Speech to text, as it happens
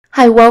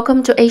Hi,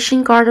 welcome to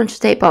Asian Garden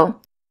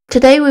Table.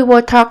 Today we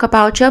will talk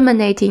about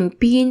germinating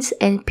beans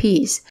and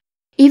peas.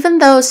 Even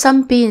though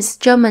some beans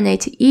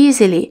germinate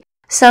easily,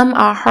 some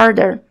are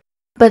harder,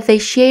 but they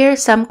share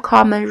some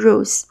common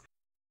rules.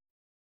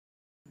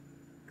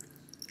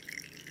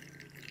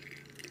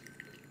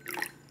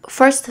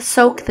 First,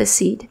 soak the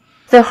seed.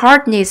 The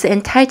hardness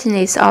and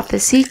tightness of the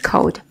seed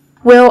coat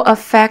will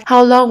affect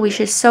how long we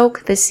should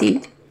soak the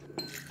seed.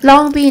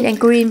 Long bean and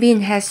green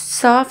bean has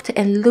soft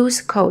and loose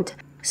coat,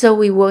 so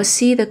we will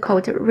see the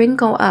coat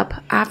wrinkle up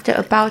after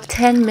about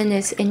 10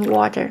 minutes in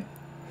water.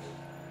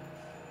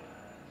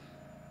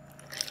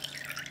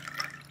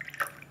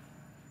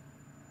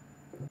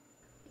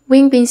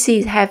 Wing bean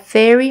seeds have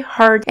very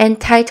hard and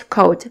tight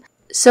coat,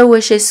 so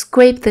we should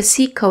scrape the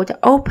seed coat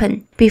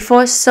open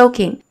before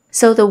soaking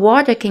so the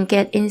water can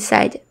get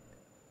inside.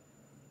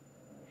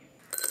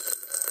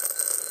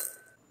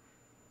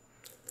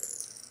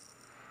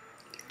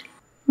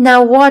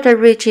 Now water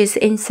reaches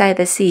inside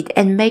the seed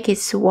and make it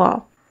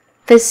swell.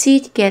 The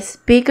seed gets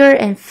bigger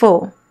and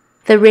full.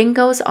 The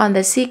wrinkles on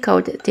the seed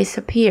coat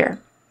disappear.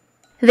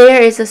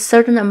 There is a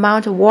certain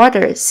amount of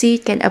water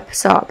seed can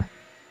absorb.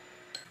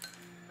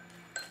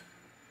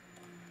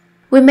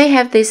 We may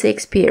have this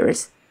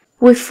experience.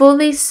 We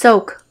fully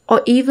soak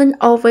or even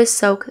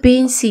over-soak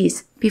bean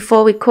seeds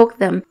before we cook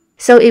them,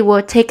 so it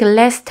will take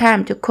less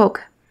time to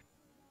cook.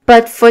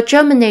 But for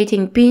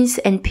germinating beans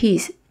and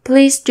peas,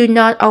 please do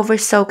not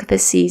over-soak the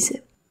seeds.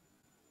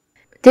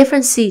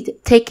 Different seeds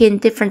take in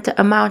different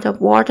amount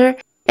of water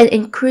and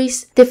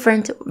increase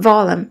different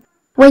volume.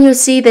 When you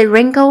see the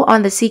wrinkle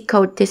on the seed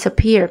coat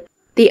disappear,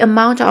 the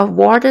amount of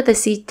water the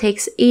seed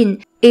takes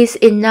in is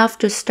enough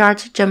to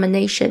start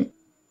germination.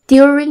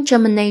 During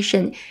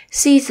germination,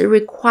 seeds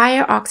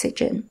require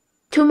oxygen.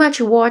 Too much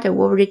water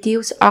will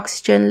reduce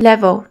oxygen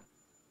level.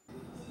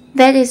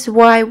 That is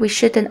why we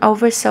shouldn't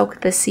over-soak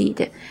the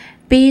seed.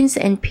 Beans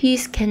and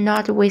peas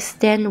cannot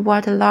withstand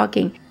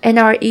waterlogging and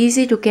are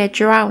easy to get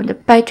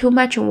drowned by too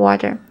much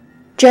water.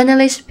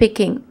 Generally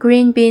speaking,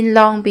 green bean,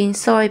 long bean,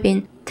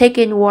 soybean take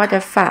in water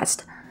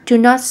fast. Do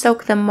not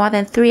soak them more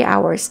than 3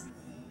 hours.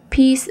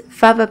 Peas,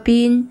 fava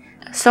bean,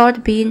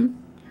 salt bean,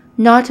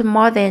 not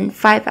more than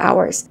 5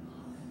 hours.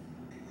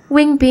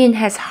 Wing bean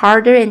has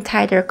harder and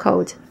tighter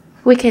coat.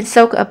 We can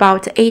soak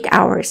about 8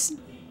 hours.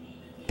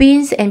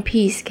 Beans and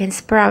peas can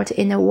sprout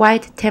in a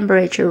wide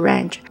temperature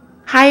range.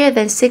 Higher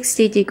than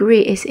 60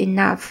 degrees is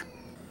enough.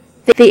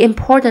 The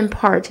important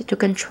part to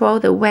control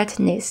the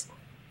wetness.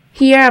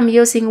 Here I'm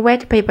using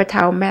wet paper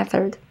towel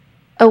method.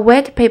 A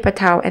wet paper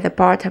towel at the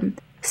bottom.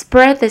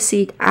 Spread the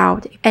seed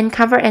out and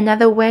cover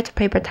another wet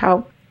paper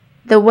towel.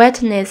 The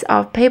wetness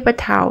of paper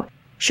towel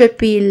should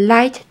be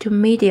light to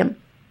medium.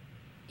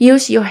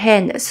 Use your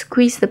hand,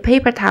 squeeze the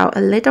paper towel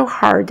a little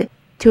hard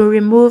to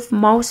remove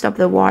most of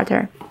the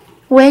water.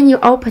 When you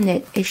open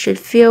it, it should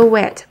feel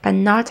wet but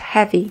not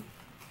heavy.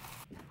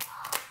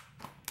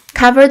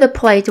 Cover the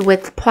plate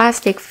with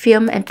plastic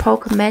film and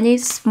poke many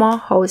small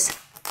holes.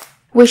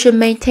 We should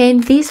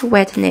maintain this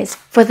wetness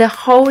for the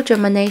whole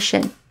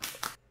germination.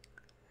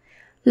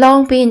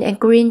 Long bean and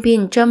green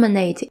bean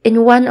germinate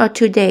in 1 or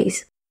 2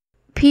 days.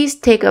 Peas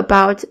take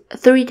about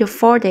 3 to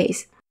 4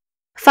 days.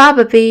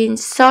 Fava bean,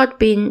 salt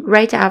bean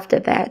right after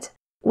that.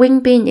 Wing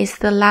bean is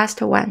the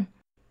last one.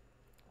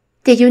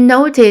 Did you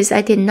notice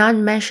I did not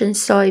mention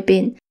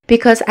soybean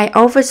because I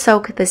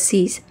over-soaked the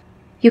seeds?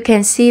 You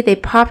can see they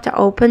popped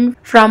open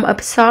from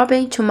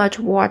absorbing too much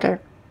water.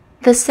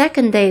 The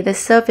second day, the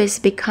surface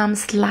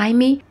becomes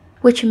slimy,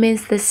 which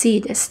means the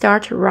seed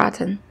starts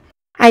rotten.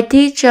 I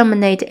did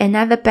germinate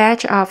another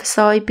batch of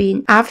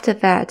soybean after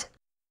that.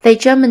 They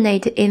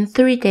germinate in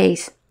 3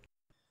 days.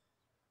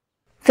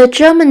 The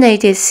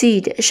germinated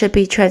seed should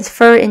be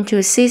transferred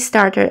into seed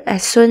starter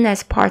as soon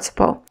as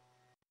possible.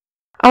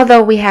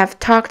 Although we have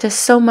talked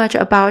so much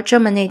about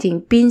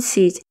germinating bean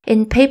seeds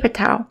in paper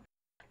towel,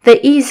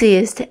 the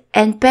easiest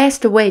and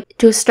best way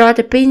to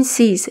start bean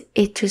seeds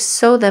is to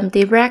sow them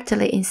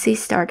directly in seed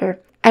starter.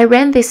 I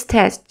ran this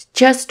test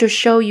just to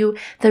show you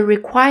the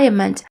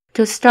requirement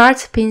to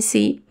start bean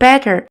seed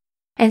better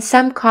and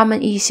some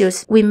common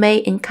issues we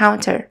may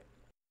encounter.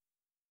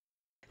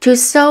 To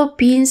sow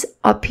beans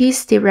or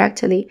peas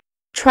directly,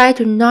 try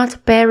to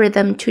not bury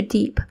them too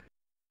deep.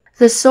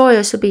 The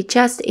soil should be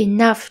just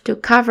enough to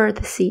cover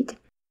the seed.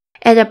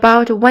 Add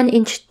about 1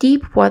 inch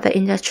deep water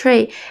in the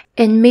tray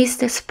and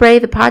mist spray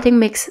the potting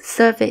mix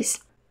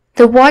surface.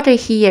 The water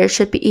here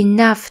should be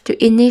enough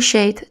to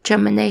initiate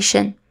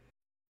germination.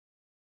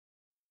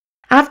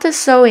 After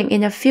sowing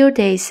in a few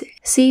days,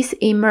 seeds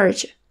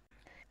emerge.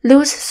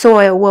 Loose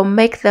soil will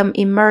make them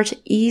emerge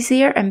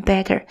easier and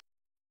better.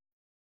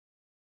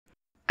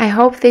 I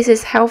hope this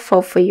is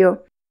helpful for you.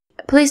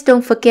 Please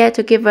don't forget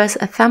to give us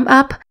a thumb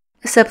up,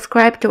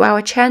 subscribe to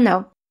our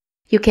channel.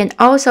 You can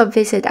also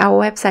visit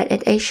our website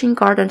at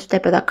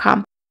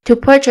asiangardentable.com to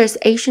purchase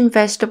Asian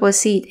vegetable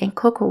seed and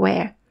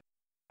cookware.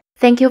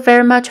 Thank you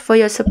very much for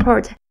your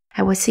support.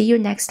 I will see you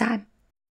next time.